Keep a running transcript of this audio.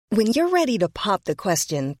When you're ready to pop the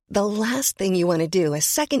question, the last thing you want to do is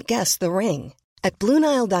second-guess the ring. At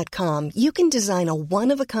BlueNile.com, you can design a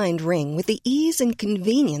one-of-a-kind ring with the ease and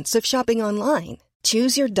convenience of shopping online.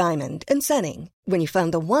 Choose your diamond and setting. When you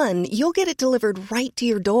find the one, you'll get it delivered right to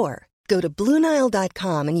your door. Go to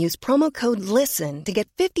BlueNile.com and use promo code LISTEN to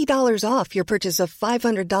get $50 off your purchase of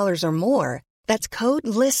 $500 or more. That's code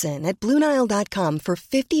LISTEN at BlueNile.com for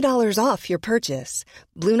 $50 off your purchase.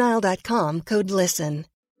 BlueNile.com, code LISTEN.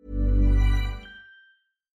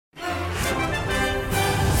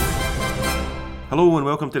 Hello and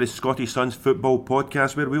welcome to the Scottish Suns Football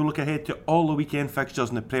Podcast, where we'll look ahead to all the weekend fixtures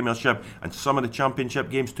in the Premiership and some of the Championship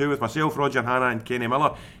games too, with myself, Roger Hanna, and Kenny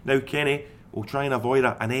Miller. Now, Kenny, we'll try and avoid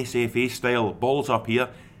an SFA style balls up here.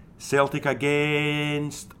 Celtic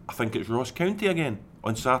against, I think it's Ross County again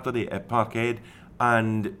on Saturday at Parkhead,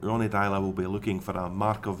 and Ronnie Deila will be looking for a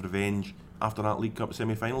mark of revenge after that League Cup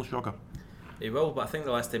semi-final shocker. He will, but I think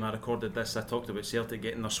the last time I recorded this I talked about Celtic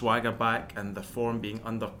getting their swagger back and their form being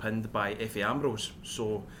underpinned by Efe Ambrose,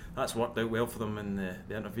 so that's worked out well for them in the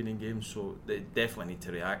intervening games, so they definitely need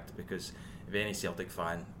to react, because if any Celtic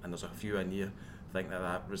fan, and there's a few in here, think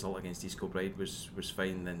that result against East Kilbride was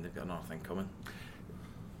fine, then they've got another thing coming.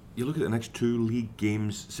 You look at the next two league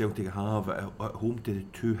games Celtic have at home to the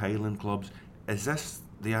two Highland clubs. Is this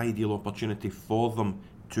the ideal opportunity for them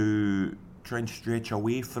to try and stretch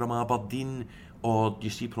away from Aberdeen, or do you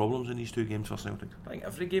see problems in these two games for Celtic? I think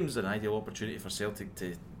every game is an ideal opportunity for Celtic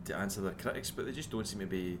to answer their critics, but they just don't seem to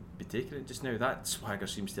be taking it just now. That swagger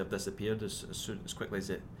seems to have disappeared as quickly as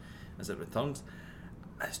it returns.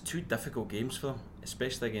 It's two difficult games for them,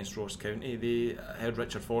 especially against Ross County. I heard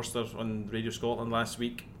Richard Forster on Radio Scotland last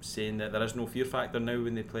week saying that there is no fear factor now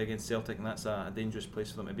when they play against Celtic, and that's a dangerous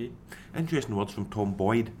place for them to be. Interesting words from Tom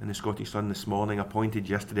Boyd in the Scottish Sun this morning, appointed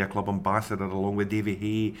yesterday a club ambassador along with Davy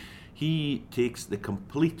Hay. He takes the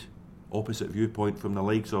complete opposite viewpoint from the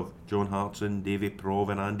likes of John Hartson, Davy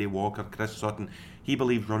Provan, Andy Walker, Chris Sutton. He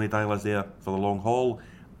believes Ronnie Deila's there for the long haul,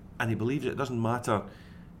 and he believes it doesn't matter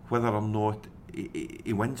whether or not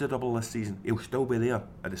he wins a double this season, he'll still be there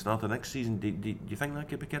at the start of next season. Do you think that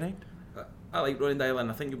could be correct? I like Ronnie Deila, and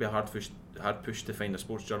I think you'll be hard pushed to find a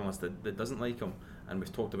sports journalist that doesn't like him, and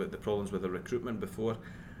we've talked about the problems with the recruitment before.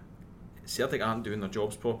 Celtic aren't doing their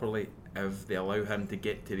jobs properly if they allow him to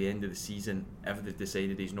get to the end of the season. If they've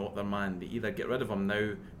decided he's not their man, they either get rid of him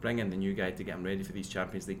now, bring in the new guy to get him ready for these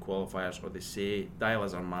Champions League qualifiers, or they say,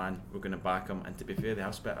 Deila's our man, we're going to back him. And to be fair, they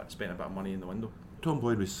have spent a bit of money in the window. Tom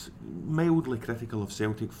Boyd was mildly critical of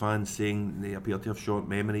Celtic fans, saying they appear to have short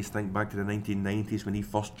memories. Think back to the 1990s when he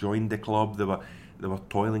first joined the club. They were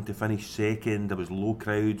toiling to finish second. There was low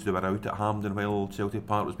crowds. They were out at Hampden while Celtic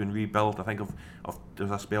Park was being rebuilt. I think there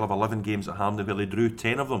was a spell of 11 games at Hampden where they drew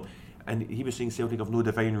 10 of them. And he was saying Celtic have no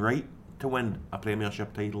divine right to win a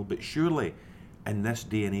Premiership title. But surely, in this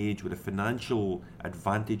day and age, with the financial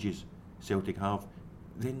advantages Celtic have,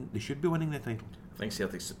 then they should be winning the title. I think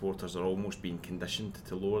Celtic supporters are almost being conditioned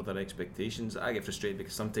to lower their expectations. I get frustrated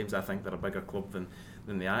because sometimes I think they're a bigger club than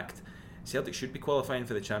they act. Celtic should be qualifying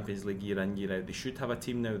for the Champions League year in, year out. They should have a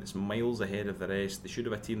team now that's miles ahead of the rest. They should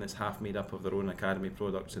have a team that's half made up of their own academy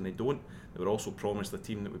products, and they don't. They were also promised a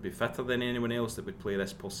team that would be fitter than anyone else, that would play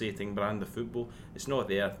this pulsating brand of football. It's not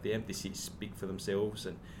there. The empty seats speak for themselves,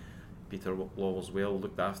 and Peter Lawwell's well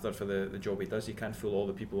looked after for the job he does. He can't fool all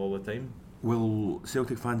the people all the time. Will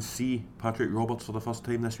Celtic fans see Patrick Roberts for the first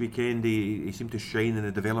time this weekend? He seemed to shine in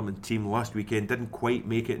the development team last weekend, didn't quite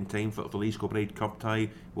make it in time for the East Kilbride Cup tie.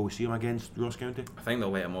 Will we see him against Ross County? I think they'll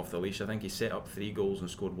let him off the leash. I think he set up 3 goals and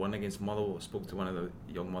scored 1 against Motherwell. I spoke to one of the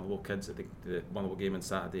young Motherwell kids at the Motherwell game on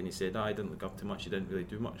Saturday, and he said, I didn't look up too much, he didn't really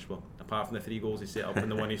do much. Well, apart from the 3 goals he set up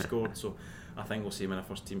and the 1 he scored, so I think we'll see him in a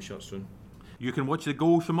first team shot soon. You can watch the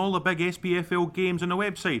goals from all the big SPFL games on the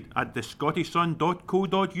website at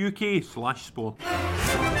thescottishsun.co.uk/sport.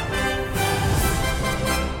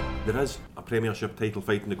 There is a Premiership title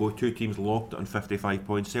fight in the go. 2 teams locked on 55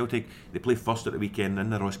 points. Celtic, they play first at the weekend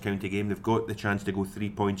in the Ross County game. They've got the chance to go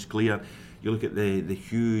 3 points clear. You look at the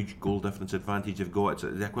huge goal difference advantage they've got. It's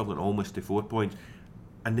the equivalent almost to 4 points.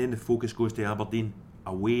 And then the focus goes to Aberdeen,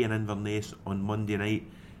 away in Inverness on Monday night.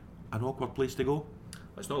 An awkward place to go.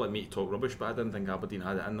 It's not like me to talk rubbish, but I didn't think Aberdeen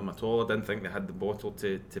had it in them at all. I didn't think they had the bottle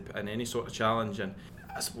to put in any sort of challenge, and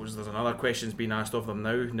I suppose there's another questions being asked of them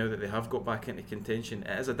now that they have got back into contention.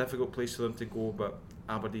 It is a difficult place for them to go, but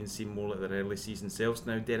Aberdeen seem more like their early season selves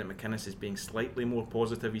now. Derek McInnes is being slightly more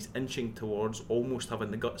positive. He's inching towards almost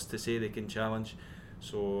having the guts to say they can challenge,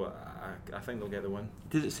 so I think they'll get the win.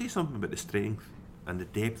 Does it say something about the strength and the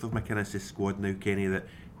depth of McInnes' squad now, Kenny, that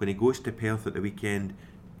when he goes to Perth at the weekend,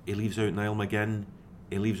 he leaves out Niall McGinn,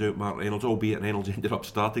 he leaves out Mark Reynolds, albeit Reynolds ended up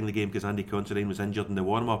starting the game because Andy Considine was injured in the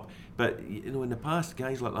warm-up. But in the past,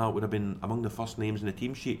 guys like that would have been among the first names in the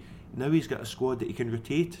team sheet. Now he's got a squad that he can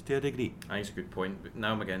rotate to a degree. That's a good point. But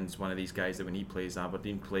now McGinn's one of these guys that when he plays,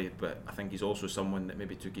 Aberdeen play, but I think he's also someone that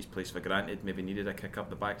maybe took his place for granted, maybe needed a kick up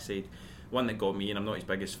the backside. One that got me, and I'm not his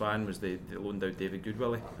biggest fan, was the loaned out David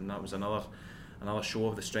Goodwillie, and that was another show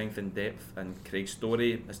of the strength and depth. And Craig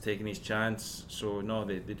Storey has taken his chance, so no,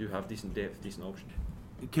 they do have decent depth, decent options.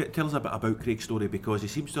 Tell us a bit about Craig Storey, because he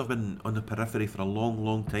seems to have been on the periphery for a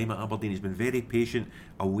long time at Aberdeen. He's been very patient,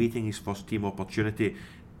 awaiting his first team opportunity.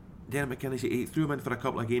 Derek McInnes, he threw him in for a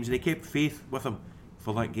couple of games and he kept faith with him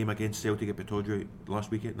for that game against Celtic at Pittodrie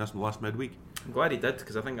last midweek. I'm glad he did,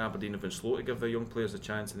 because I think Aberdeen have been slow to give their young players a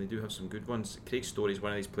chance, and they do have some good ones. Craig Storey is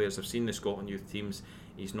one of these players. I've seen the Scotland youth teams.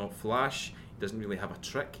 He's not flash, he doesn't really have a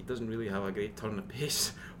trick, he doesn't really have a great turn of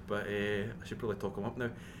pace, but I should probably talk him up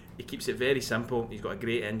now. He keeps it very simple. He's got a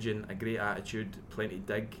great engine, a great attitude, plenty of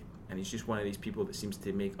dig, and he's just one of these people that seems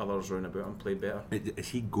to make others round about him play better. Is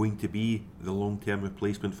he going to be the long-term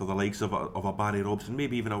replacement for the likes of a Barry Robson,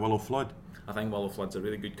 maybe even a Willow Flood? I think Willow Flood's a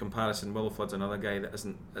really good comparison. Willow Flood's another guy that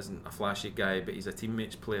isn't a flashy guy, but he's a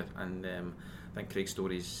teammates player, and I think Craig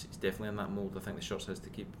Storey's definitely in that mould. I think the shirt's his to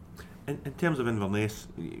keep. In terms of Inverness,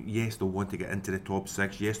 yes, they'll want to get into the top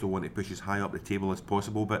six, yes, they'll want to push as high up the table as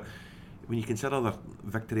possible, but when you consider their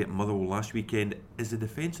victory at Motherwell last weekend, is the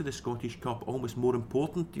defence of the Scottish Cup almost more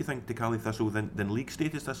important, do you think, to Cally Thistle than league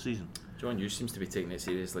status this season? John Hughes seems to be taking it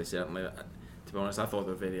seriously, certainly. To be honest, I thought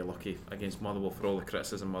they were very lucky against Motherwell for all the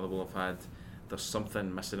criticism Motherwell have had. There's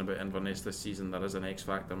something missing about Inverness this season. There is an X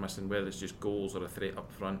factor missing, whether it's just goals or a threat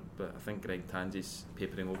up front, but I think Greg Tansey's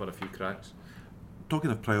papering over a few cracks.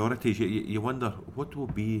 Talking of priorities, you wonder what will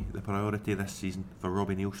be the priority this season for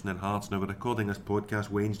Robbie Neilson and Hearts. Now, we're recording this podcast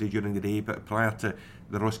Wednesday during the day, but prior to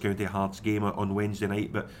the Ross County Hearts game on Wednesday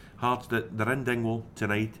night. But Hearts, they're in Dingwall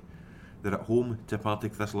tonight, they're at home to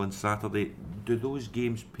Partick Thistle on Saturday. Do those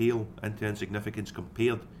games pale into insignificance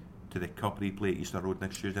compared to the Cup replay at Easter Road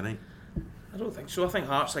next Tuesday night? I don't think so. I think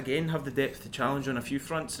Hearts again have the depth to challenge on a few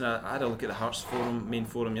fronts, and I had a look at the Hearts main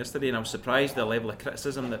forum yesterday, and I was surprised the level of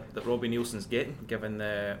criticism that Robbie Neilson's getting, given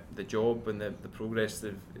the job and the progress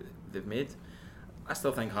they've made. I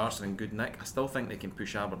still think Hearts are in good nick. I still think they can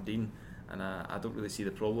push Aberdeen, and I don't really see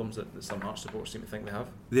the problems that some Hearts supporters seem to think they have.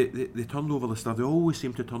 They turned over the staff. They always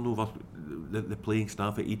seem to turn over the playing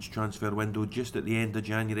staff at each transfer window. Just at the end of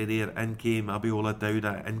January there, in came Abiola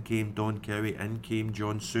Dowda, in came Don Cowie, in came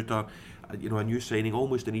John Souttar. A new signing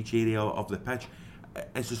almost in each area of the pitch.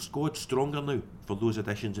 Is the squad stronger now for those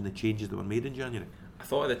additions and the changes that were made in January? I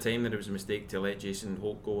thought at the time that it was a mistake to let Jason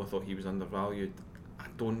Holt go. I thought he was undervalued. I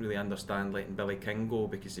don't really understand letting Billy King go,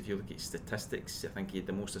 because if you look at statistics, I think he had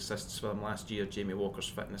the most assists for them last year. Jamie Walker's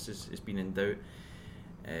fitness has been in doubt.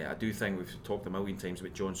 I do think, we've talked a million times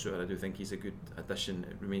about John Souttar, I do think he's a good addition.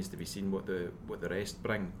 It remains to be seen what the rest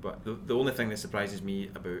bring, but the only thing that surprises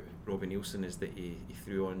me about Robbie Neilson is that he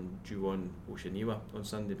threw on Juwon Oshaniwa on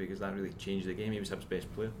Sunday, because that really changed the game. He was Hibs'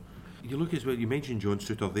 best player. You look as well, you mentioned John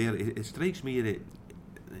Souttar there. It strikes me that,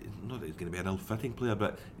 not that he's going to be an ill-fitting player,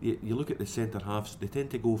 but you look at the centre halves, they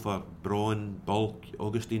tend to go for brawn, bulk.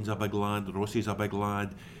 Augustine's a big lad, Rossi's a big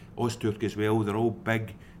lad, Ozturk as well. They're all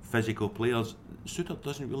big physical players. Souttar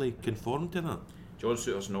doesn't really conform to that. John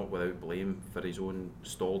Souttar's not without blame for his own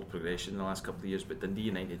stalled progression in the last couple of years, but Dundee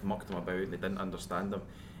United mucked him about and they didn't understand him.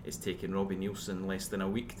 It's taken Robbie Neilson less than a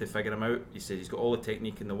week to figure him out. He says he's got all the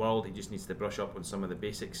technique in the world, he just needs to brush up on some of the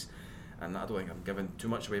basics. And I don't think I'm giving too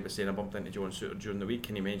much away by saying I bumped into John Souttar during the week,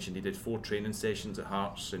 and he mentioned he did 4 training sessions at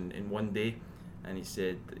Hearts in one day, and he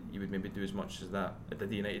said he would maybe do as much as that at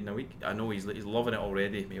Dundee United in a week. I know he's loving it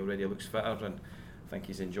already. He already looks fitter, and I think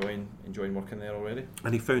he's enjoying working there already.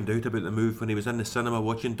 And he found out about the move when he was in the cinema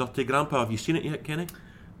watching Dirty Grandpa. Have you seen it yet, Kenny?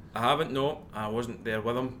 I haven't, no. I wasn't there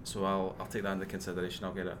with him, so I'll take that into consideration.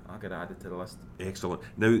 I'll get it added to the list. Excellent.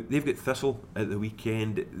 Now, they've got Thistle at the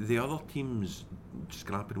weekend. The other teams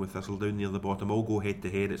scrapping with Thistle down near the bottom all go head to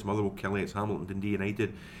head. It's Motherwell, Killie, it's Hamilton, Dundee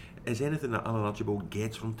United. Is anything that Alan Archibald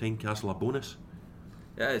gets from Tynecastle a bonus?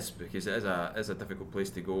 Yeah, it's because it is a difficult place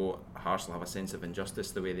to go. Hearts will have a sense of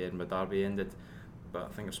injustice the way the Edinburgh Derby ended. But I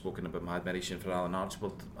think I've spoken about my admiration for Alan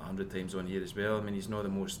Archibald 100 times on here as well. I mean, he's not the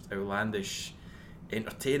most outlandish,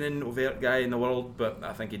 entertaining, overt guy in the world, but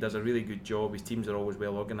I think he does a really good job. His teams are always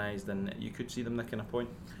well organised, and you could see them nicking a point.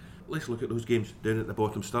 Let's look at those games down at the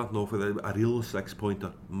bottom, starting off with a real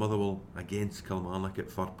 6-pointer. Motherwell against Kilmarnock at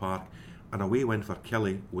Fir Park. An away win for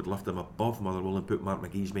Killie would lift them above Motherwell and put Mark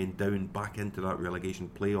McGee's men down back into that relegation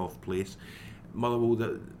playoff place.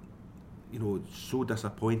 Motherwell, so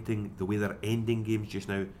disappointing the way they're ending games just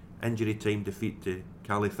now, injury time defeat to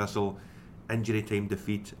Caley Thistle, injury time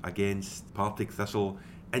defeat against Partick Thistle,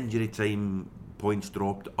 injury time points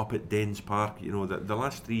dropped up at Dens Park. You know, the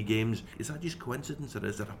last 3 games, is that just coincidence or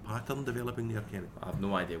is there a pattern developing there, Kenny? I have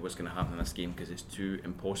no idea what's going to happen in this game because it's 2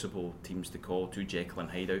 impossible teams to call, 2 Jekyll and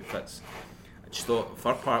Hyde outfits. I just thought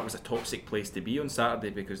Fir Park was a toxic place to be on Saturday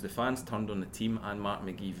because the fans turned on the team and Mark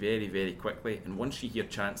McGee very, very quickly, and once you hear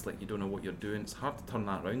chants like you don't know what you're doing, it's hard to turn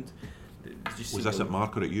that round. Was this at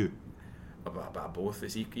Mark or at you? A bit of both.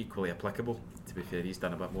 It's equally applicable. To be fair, he's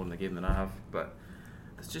done a bit more in the game than I have, but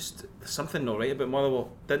there's something not right about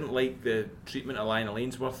Motherwell. Didn't like the treatment of Lionel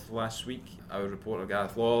Ainsworth last week. Our reporter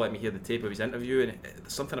Gareth Law let me hear the tape of his interview, and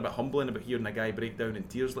there's something a bit humbling about hearing a guy break down in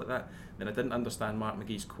tears like that. Then I didn't understand Mark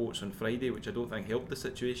McGee's quotes on Friday, which I don't think helped the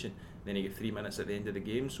situation. Then he got 3 minutes at the end of the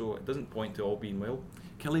game, so it doesn't point to all being well.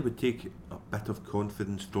 Kelly would take a bit of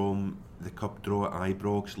confidence from the cup draw at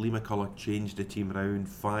Ibrox. Lee McCulloch changed the team round,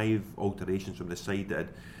 5 alterations from the side that had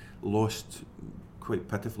lost quite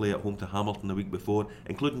pitifully at home to Hamilton the week before,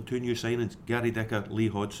 including 2 new signings, Gary Dicker, Lee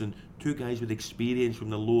Hodgson, 2 guys with experience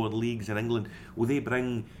from the lower leagues in England. Will they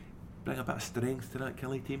bring a bit of strength to that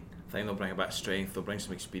Kelly team? I think they'll bring a bit of strength, they'll bring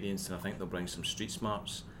some experience, and I think they'll bring some street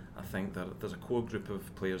smarts. I think there's a core group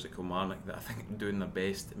of players at Kilmarnock that I think are doing their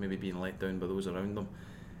best, maybe being let down by those around them.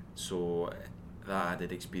 So that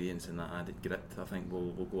added experience and that added grit, I think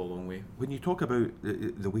will go a long way. When you talk about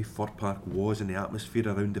the way Fir Park was and the atmosphere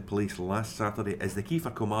around the place last Saturday, is the key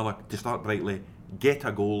for Kilmarnock to start brightly, get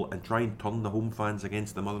a goal and try and turn the home fans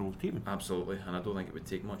against the Motherwell team? Absolutely, and I don't think it would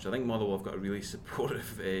take much. I think Motherwell have got a really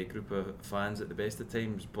supportive group of fans at the best of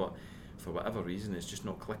times, but for whatever reason it's just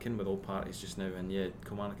not clicking with all parties just now, and yeah,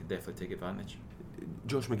 Kilmarnock could definitely take advantage.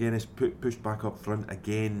 Josh McGuinness pushed back up front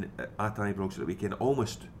again at Ibrox at the weekend,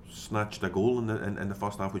 almost snatched a goal in the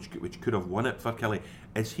first half, which could have won it for Kelly.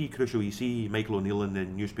 Is he crucial? You see Michael O'Neill in the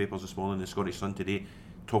newspapers this morning, the Scottish Sun today,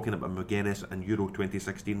 talking about McGuinness and Euro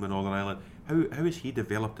 2016 with Northern Ireland. How has he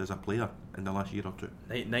developed as a player in the last year or two?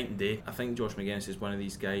 Night and day. I think Josh McGuinness is one of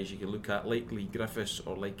these guys you can look at like Lee Griffiths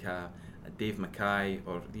or like a Dave Mackay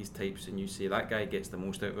or these types, and you say that guy gets the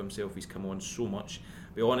most out of himself. He's come on so much.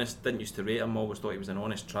 Be honest, didn't used to rate him, always thought he was an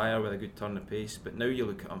honest trier with a good turn of pace, but now you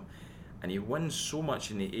look at him and he wins so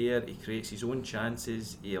much in the air, he creates his own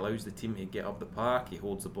chances, he allows the team to get up the park, he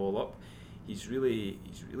holds the ball up. He's really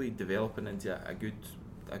developing into a good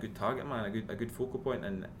target man, a good focal point.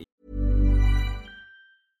 And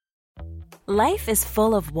life is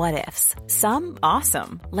full of what ifs. Some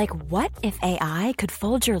awesome, like what if AI could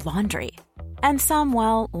fold your laundry? And some,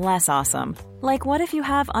 well, less awesome, like what if you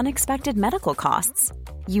have unexpected medical costs?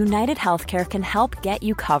 United Healthcare can help get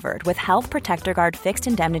you covered with Health Protector Guard fixed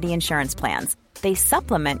indemnity insurance plans. They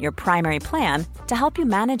supplement your primary plan to help you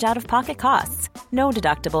manage out-of-pocket costs. No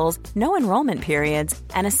deductibles, no enrollment periods,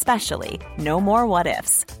 and especially no more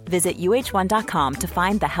what-ifs. Visit uh1.com to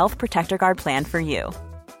find the Health Protector Guard plan for you.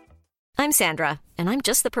 I'm Sandra, and I'm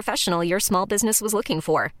just the professional your small business was looking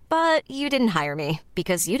for. But you didn't hire me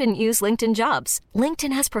because you didn't use LinkedIn Jobs.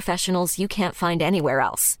 LinkedIn has professionals you can't find anywhere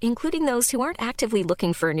else, including those who aren't actively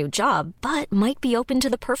looking for a new job, but might be open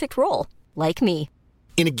to the perfect role, like me.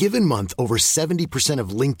 In a given month, over 70% of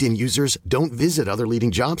LinkedIn users don't visit other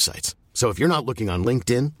leading job sites. So if you're not looking on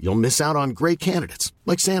LinkedIn, you'll miss out on great candidates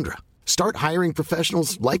like Sandra. Start hiring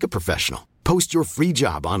professionals like a professional. Post your free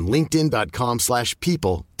job on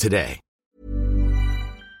linkedin.com/people today.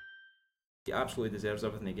 He absolutely deserves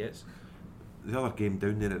everything he gets. The other game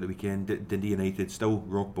down there at the weekend, Dundee United, still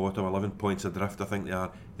rock bottom, 11 points adrift I think they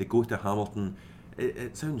are. They go to Hamilton.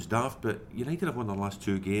 It sounds daft, but United have won their last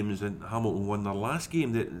 2 games and Hamilton won their last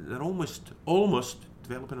game. They're almost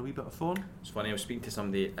developing a wee bit of form. It's funny, I was speaking to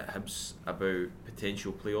somebody at Hibs about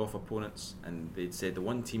potential playoff opponents, and they'd said the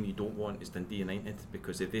one team you don't want is Dundee United,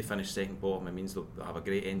 because if they finish second bottom, it means they'll have a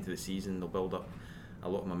great end to the season, they'll build up a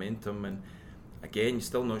lot of momentum. And again, you're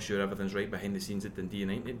still not sure everything's right behind the scenes at Dundee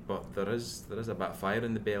United, but there is a bit of fire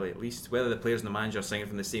in the belly at least. Whether the players and the manager are singing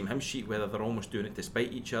from the same hymn sheet, whether they're almost doing it to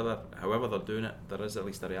spite each other, however they're doing it, there is at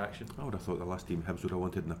least a reaction. I would have thought the last team Hibs would have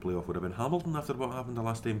wanted in the playoff would have been Hamilton after what happened the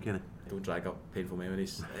last time, Kenny. Don't drag up painful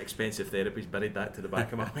memories. Expensive therapies, buried that to the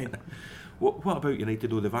back of my mind. What about United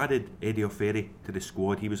though? They've added Eddie O'Ferry to the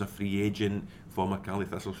squad. He was a free agent, former Caley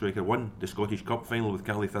Thistle striker, won the Scottish Cup final with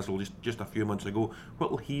Caley Thistle just a few months ago. What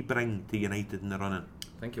will he bring to United in the running?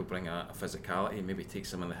 I think he'll bring a physicality, maybe take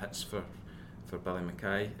some of the hits for Billy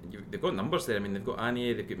Mackay. They've got numbers there. I mean, they've got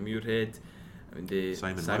Anier, they've got Muirhead, I mean,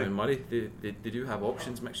 Simon Murray. They do have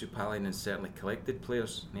options. Mixupalin is certainly collected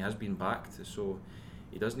players, and he has been backed, so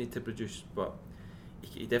he does need to produce. But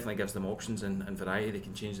he definitely gives them options and variety. They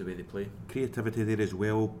can change the way they play. Creativity there as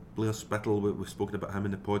well. Blair Spittle, we've spoken about him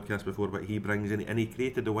in the podcast before, but he brings in, and he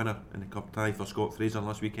created the winner in the cup tie for Scott Fraser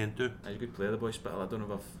last weekend too. He's a good player, the boy Spittle. I don't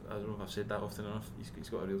know if I've said that often enough. He's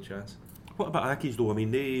got a real chance. What about Accies though? I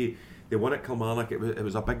mean, they won at Kilmarnock. It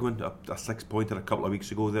was a big one, a 6-pointer a couple of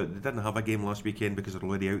weeks ago. They didn't have a game last weekend because they're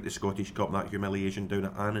already out the Scottish Cup, that humiliation down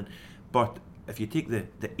at Annan. But if you take the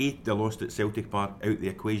 8 they lost at Celtic Park out the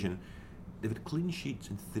equation, they've had clean sheets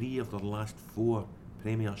in 3 of their last 4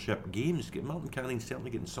 Premiership games. Martin Canning's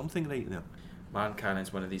certainly getting something right there. Martin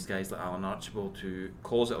Canning's one of these guys like Alan Archibald who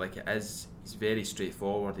calls it like it is. He's very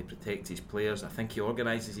straightforward. He protects his players. I think he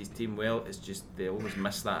organises his team well. It's just they always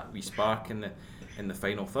miss that wee spark in the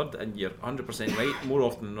final third. And you're 100% right. More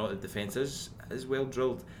often than not, the defence is well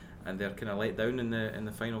drilled, and they're kind of let down in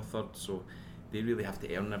the final third. So they really have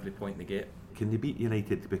to earn every point they get. Can they beat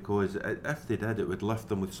United? Because if they did, it would lift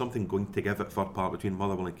them with something going to give at Fir Park between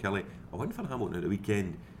Motherwell and Kelly. A win for Hamilton at the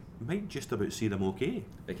weekend might just about see them okay.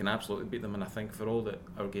 They can absolutely beat them, and I think for all that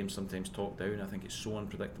our games sometimes talk down, I think it's so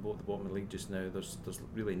unpredictable at the bottom of the league just now. There's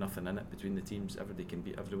really nothing in it between the teams. Everybody can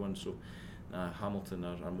beat everyone, so Hamilton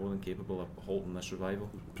are more than capable of halting this revival.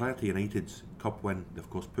 Prior to United's cup win, they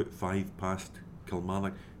of course put 5 past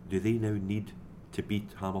Kilmarnock. Do they now need to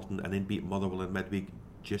beat Hamilton and then beat Motherwell in midweek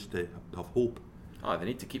just to have hope? They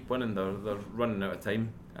need to keep winning. They're running out of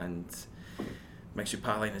time, and Mixu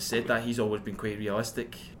Patline has said that. He's always been quite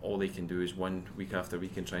realistic. All they can do is win week after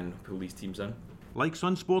week and try and pull these teams in. Like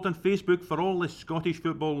SunSport on Facebook for all the Scottish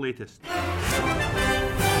football latest.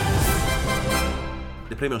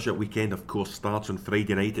 The Premiership weekend, of course, starts on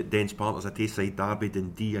Friday night at Dens Park. There's a Tayside derby,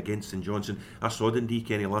 Dundee against St Johnstone. I saw Dundee,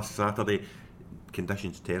 Kenny, last Saturday.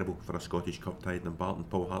 Conditions terrible for a Scottish Cup tie in Dumbarton.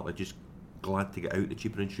 Paul Hartley just glad to get out. The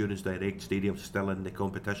cheaper insurance direct stadium still in the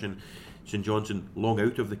competition. St Johnstone long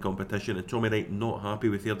out of the competition, and Tommy Wright not happy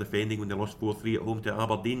with their defending when they lost 4-3 at home to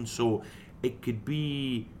Aberdeen, so it could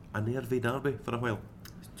be a nervy derby for a while.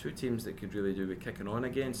 Two teams that could really do with kicking on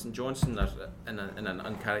again. St Johnstone are in an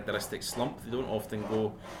uncharacteristic slump. They don't often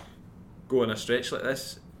go on a stretch like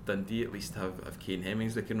this. Dundee at least have Kane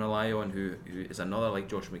Hemmings they can rely on, who is another like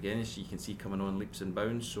Josh McGuinness you can see coming on leaps and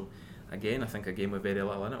bounds. So again, I think a game with very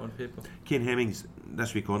little in it on paper. Kane Hemmings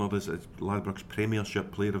this week honoured as Ladbrokes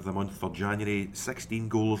Premiership Player of the Month for January. 16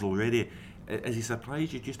 goals already. Has he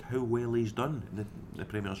surprised you just how well he's done in the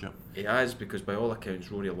Premiership? He has, because by all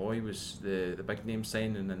accounts Rory Loy was the big name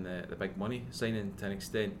signing and the big money signing to an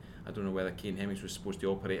extent. I don't know whether Kane Hemmings was supposed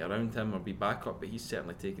to operate around him or be backup, but he's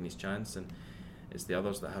certainly taken his chance, and it's the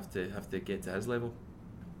others that have to get to his level.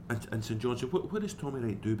 And St Johnstone, what does Tommy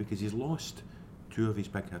Wright do? Because he's lost 2 of his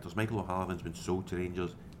big hitters. Michael O'Halloran's been sold to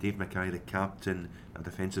Rangers. Dave Mackay, the captain, a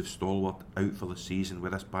defensive stalwart, out for the season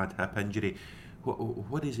with this bad hip injury.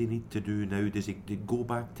 What does he need to do now? Does he go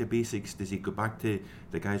back to basics? Does he go back to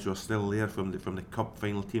the guys who are still there from the cup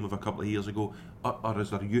final team of a couple of years ago, or is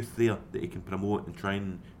there youth there that he can promote and try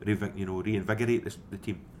and reinvigorate the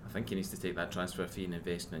team? I think he needs to take that transfer fee and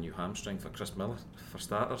invest in a new hamstring for Chris Miller, for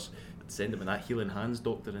starters. Send him in that healing hands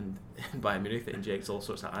doctor in Bayern Munich that injects all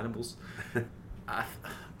sorts of animals.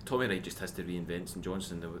 Tommy Wright just has to reinvent St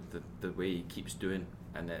Johnstone the way he keeps doing,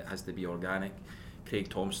 and it has to be organic. Craig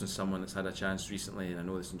Thompson's someone that's had a chance recently, and I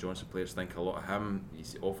know the St Johnstone players think a lot of him. He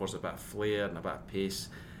offers a bit of flair and a bit of pace.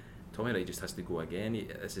 Tommy Wright just has to go again.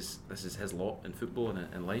 This is his lot in football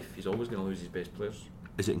and in life. He's always going to lose his best players.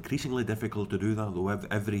 Is it increasingly difficult to do that though?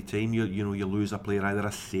 Every time you lose a player, either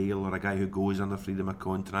a sale or a guy who goes under freedom of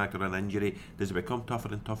contract or an injury, does it become tougher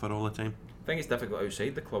and tougher all the time? I think it's difficult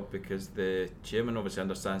outside the club because the chairman obviously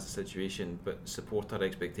understands the situation, but supporter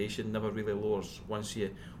expectation never really lowers. Once you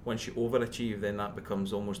overachieve, then that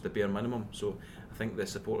becomes almost the bare minimum. So I think the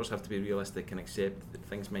supporters have to be realistic and accept that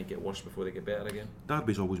things might get worse before they get better again.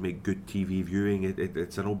 Derbies always make good TV viewing.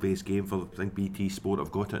 It's an obvious game for, I think BT Sport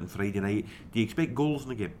have got it on Friday night. Do you expect goals in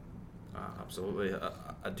the game? Absolutely.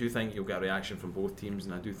 I do think you'll get a reaction from both teams,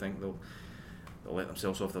 and I do think they'll let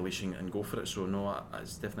themselves off the leash and go for it. So no,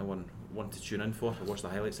 it's definitely one to tune in for. I watch the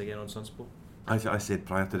highlights again on SunSport. I said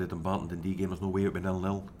prior to the Dumbarton Dundee game, there's no way it would be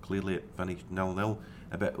 0-0. Clearly it finished 0-0.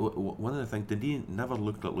 But one of the things, Dundee never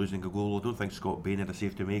looked at losing a goal. I don't think Scott Bain had a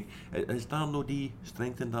save to make. Has Darren O'Dea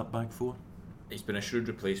strengthened that back four? He's been a shrewd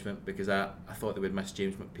replacement, because I thought they would miss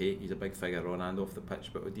James McPake. He's a big figure on and off the pitch,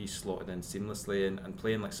 but O'Dea's slotted in seamlessly and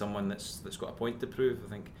playing like someone that's got a point to prove. I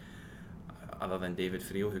think other than David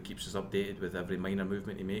Friel, who keeps us updated with every minor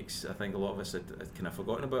movement he makes, I think a lot of us had kind of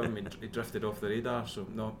forgotten about him. He drifted off the radar, so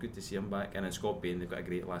no, good to see him back. And in Scott Bain, they've got a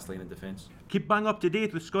great last line of defence. Keep bang up to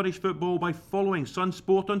date with Scottish football by following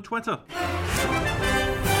SunSport on Twitter.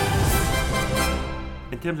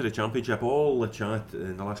 In terms of the Championship, all the chat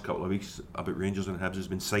in the last couple of weeks about Rangers and Hibs has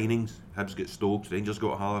been signings. Hibs get Stokes, Rangers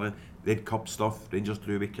got Halloran, then Cup stuff, Rangers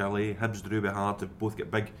drew with Kelly, Hibs drew with Hart, they've both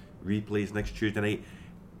get big replays next Tuesday night.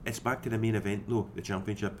 It's back to the main event though, the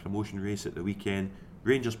Championship promotion race at the weekend.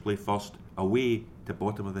 Rangers play first, away to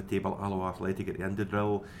bottom of the table, Alloa Athletic at the end of the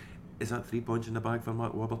drill. Is that 3 points in the bag for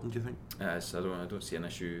Mark Warburton, do you think? It is. I don't see an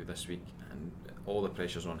issue this week, and all the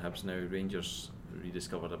pressure's on Hibs now. Rangers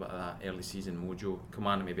rediscovered a bit of that early season mojo.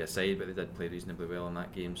 Command maybe aside, but they did play reasonably well in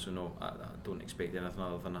that game, so no, I don't expect anything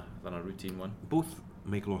other than a routine one. Both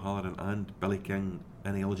Michael O'Halloran and Billy King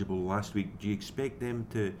ineligible last week. Do you expect them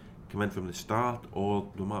to come in from the start,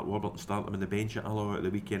 or do Mark Warburton start them on the bench at Alloa at the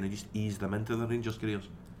weekend and just ease them into the Rangers careers?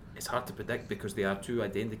 It's hard to predict because they are two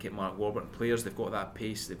identical Mark Warburton players. They've got that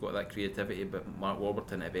pace, they've got that creativity, but Mark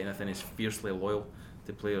Warburton, if anything, is fiercely loyal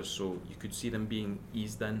to players, so you could see them being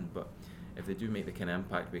eased in, but if they do make the kind of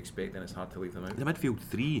impact we expect, then it's hard to leave them out. The midfield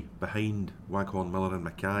three behind Waghorn, Miller and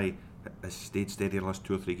Mackay has stayed steady the last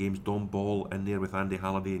 2 or 3 games. Don Ball in there with Andy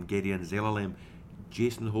Halliday and Gideon Zelalem.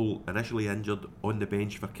 Jason Holt initially injured on the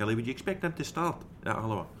bench for Kelly. Would you expect him to start at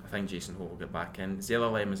Alloa? I think Jason Holt will get back in.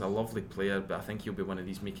 Zelalem is a lovely player, but I think he'll be one of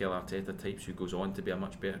these Mikel Arteta types who goes on to be a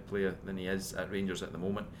much better player than he is at Rangers at the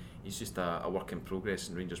moment. He's just a work in progress,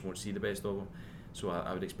 and Rangers won't see the best of him. So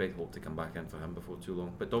I would expect Holt to come back in for him before too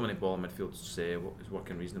long. But Dominic Ball in midfield is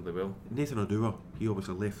working reasonably well. Nathan Oduwa, he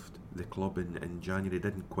obviously left the club in January.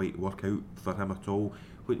 Didn't quite work out for him at all.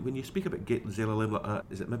 When you speak about getting Zelalem like that,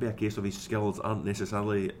 is it maybe a case of his skills aren't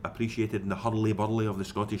necessarily appreciated in the hurly-burly of the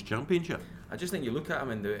Scottish Championship? I just think you look at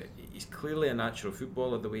him and he's clearly a natural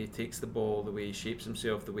footballer, the way he takes the ball, the way he shapes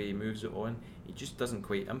himself, the way he moves it on. He just doesn't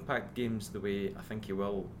quite impact games the way I think he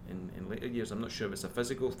will in later years. I'm not sure if it's a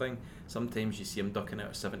physical thing. Sometimes you see him ducking out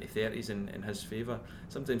of 70-30s in his favour.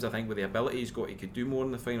 Sometimes I think with the ability he's got, he could do more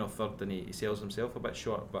in the final third, and he sells himself a bit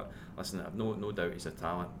short. But listen, I've no doubt he's a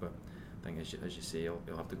talent, but I think as you say, he'll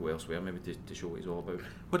have to go elsewhere maybe to show what he's all about.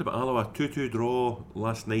 What about Alloa? 2-2 draw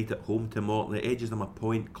last night at home to Morton. It edges them a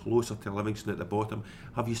point closer to Livingston at the bottom.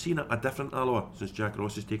 Have you seen a different Alloa since Jack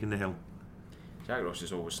Ross has taken the helm? Jack Ross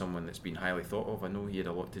is always someone that's been highly thought of. I know he had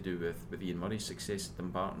a lot to do with Ian Murray's success at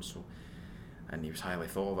Dumbarton, and he was highly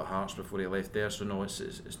thought of at Hearts before he left there, so no,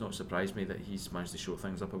 it's not surprised me that he's managed to show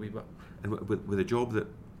things up a wee bit. And with the job that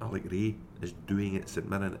Alec Ray is doing at St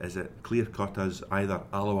Mirren, is it clear cut as either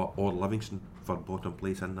Alloa or Livingston for bottom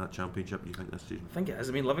place in that Championship, do you think, this season? I think it is.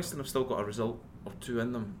 I mean, Livingston have still got a result or two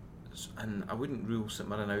in them, and I wouldn't rule St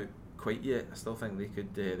Mirren out quite yet. I still think they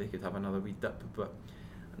could have another wee dip, but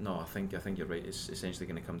no, I think you're right. It's essentially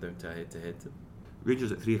going to come down to a head-to-head.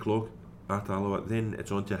 Rangers at 3 o'clock at Alloa, then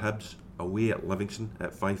it's on to Hibs away at Livingston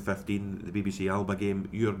at 5:15, the BBC Alba game.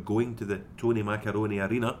 You're going to the Tony Macaroni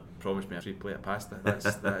Arena. Promise me a free plate of pasta. That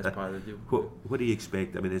is part of the deal. What do you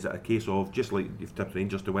expect? I mean, is it a case of, just like you've tipped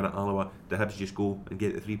Rangers to win at Alloa, the Hibs just go and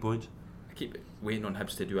get the 3 points? I keep waiting on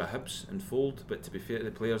Hibs to do a Hibs and fold, but to be fair to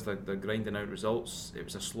the players, they're grinding out results. It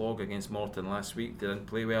was a slog against Morton last week. They didn't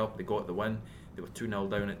play well, they got the win. They were 2-0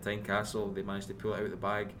 down at Tynecastle. They managed to pull it out of the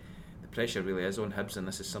bag. The pressure really is on Hibs, and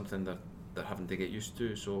this is something they're having to get used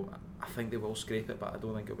to, so I think they will scrape it, but I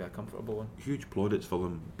don't think it'll be a comfortable one. Huge plaudits for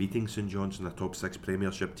them beating St Johnstone, a top 6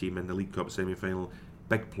 Premiership team, in the League Cup semi-final.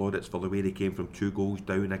 Big plaudits for the way they came from 2 goals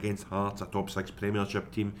down against Hearts, a top 6 Premiership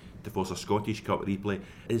team, to force a Scottish Cup replay.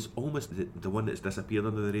 Is almost the one that's disappeared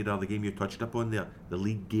under the radar, the game you touched upon there, the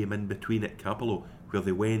league game in between at Capello, where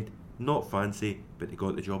they went, not fancy, but they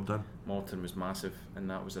got the job done. Morton was massive, and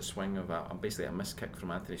that was a swing of basically a miss kick from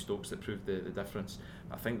Anthony Stokes that proved the difference.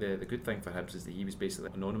 I think the good thing for Hibs is that he was basically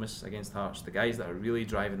anonymous against Hearts. The guys that are really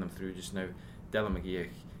driving them through just now, Dylan McGeoch,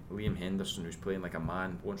 Liam Henderson, who's playing like a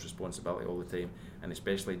man, wants responsibility all the time, and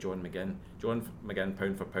especially John McGinn. John McGinn,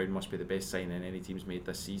 pound for pound, must be the best signing any team's made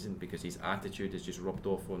this season, because his attitude is just rubbed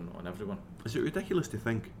off on everyone. Is it ridiculous to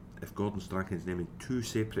think if Gordon Strachan's naming 2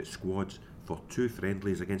 separate squads for 2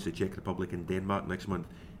 friendlies against the Czech Republic and Denmark next month,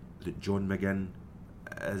 that John McGinn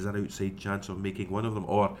is an outside chance of making one of them?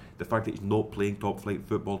 Or the fact that he's not playing top flight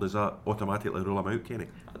football, does that automatically rule him out, Kenny?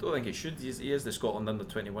 I don't think it should. He is the Scotland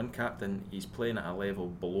under-21 captain. He's playing at a level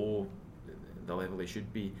below the level he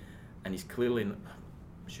should be, and he's clearly,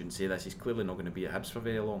 I shouldn't say this, he's clearly not going to be at Hibs for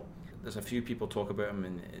very long. There's a few people talk about him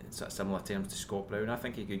in similar terms to Scott Brown. I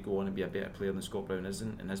think he could go on and be a better player than Scott Brown is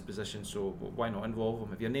in his position, so why not involve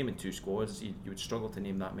him? If you're naming 2 squads, you would struggle to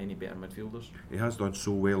name that many better midfielders. He has done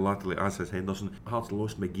so well latterly, as has Henderson. Hearts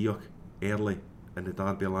lost McGeoch early in the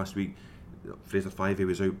derby last week. Fraser Fivey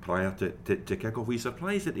was out prior to kick off. Were you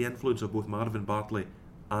surprised at the influence of both Marvin Bartley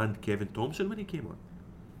and Kevin Thompson when he came on?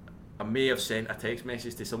 I may have sent a text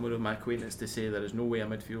message to someone of my acquaintance to say there is no way a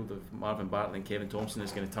midfield of Marvin Bartley and Kevin Thompson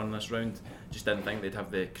is going to turn this round. Just didn't think they'd have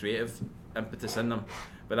the creative impetus in them.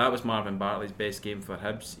 But that was Marvin Bartley's best game for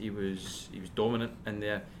Hibs. He was dominant in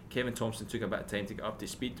there. Kevin Thompson took a bit of time to get up to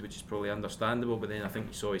speed, which is probably understandable, but then I think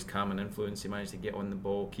you saw his calming influence. He managed to get on the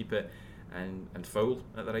ball, keep it, and foul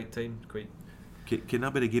at the right time. Can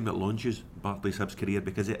that be the game that launches Bartley's Hibs career?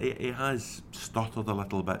 Because it has stuttered a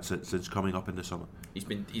little bit since coming up in the summer. He's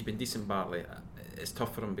been decent, Bartley. It's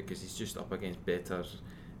tough for him because he's just up against better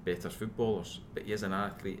footballers, but he is an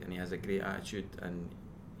athlete and he has a great attitude, and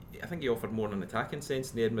I think he offered more in an attacking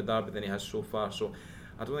sense in the Edinburgh Derby than he has so far. So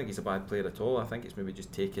I don't think he's a bad player at all. I think it's maybe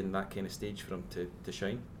just taking that kind of stage for him to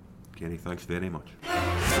shine. Kenny, thanks very much.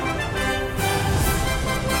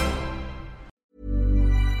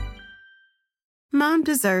 Mom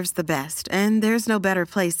deserves the best, and there's no better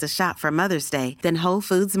place to shop for Mother's Day than Whole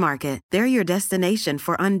Foods Market. They're your destination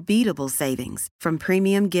for unbeatable savings, from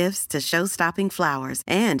premium gifts to show-stopping flowers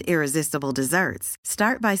and irresistible desserts.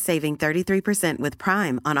 Start by saving 33% with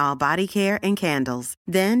Prime on all body care and candles.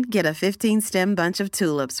 Then get a 15-stem bunch of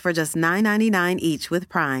tulips for just $9.99 each with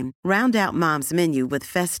Prime. Round out Mom's menu with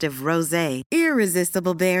festive rosé,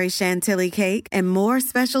 irresistible berry chantilly cake, and more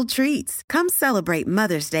special treats. Come celebrate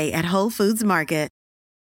Mother's Day at Whole Foods Market.